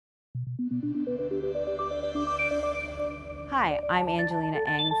Hi, I'm Angelina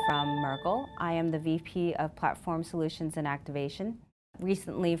Eng from Merkle. I am the VP of Platform Solutions and Activation.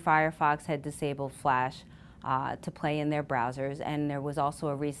 Recently, Firefox had disabled Flash to play in their browsers, and there was also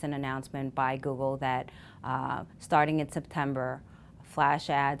a recent announcement by Google that starting in September, Flash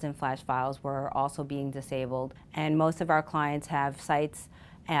ads and Flash files were also being disabled. And most of our clients have sites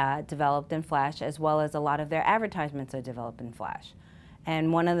developed in Flash, as well as a lot of their advertisements are developed in Flash.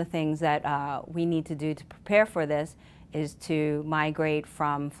 And one of the things that we need to do to prepare for this is to migrate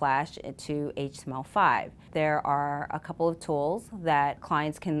from Flash to HTML5. There are a couple of tools that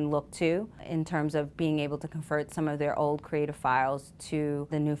clients can look to in terms of being able to convert some of their old creative files to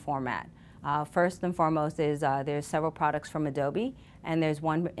the new format. First and foremost is there's several products from Adobe, and there's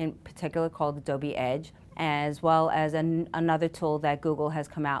one in particular called Adobe Edge, as well as another tool that Google has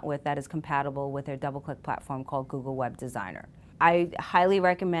come out with that is compatible with their double-click platform called Google Web Designer. I highly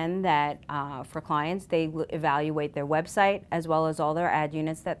recommend that for clients, they evaluate their website as well as all their ad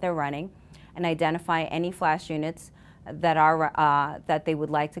units that they're running and identify any Flash units that are that they would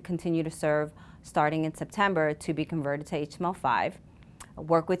like to continue to serve starting in September to be converted to HTML5.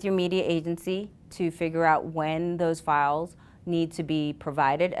 Work with your media agency to figure out when those files need to be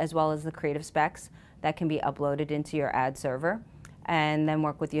provided, as well as the creative specs that can be uploaded into your ad server. And then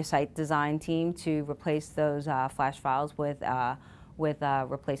work with your site design team to replace those Flash files with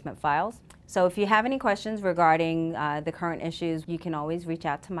replacement files. So if you have any questions regarding the current issues, you can always reach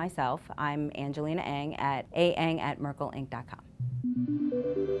out to myself. I'm Angelina Eng at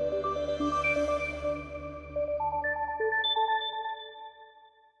aeng@merkleinc.com.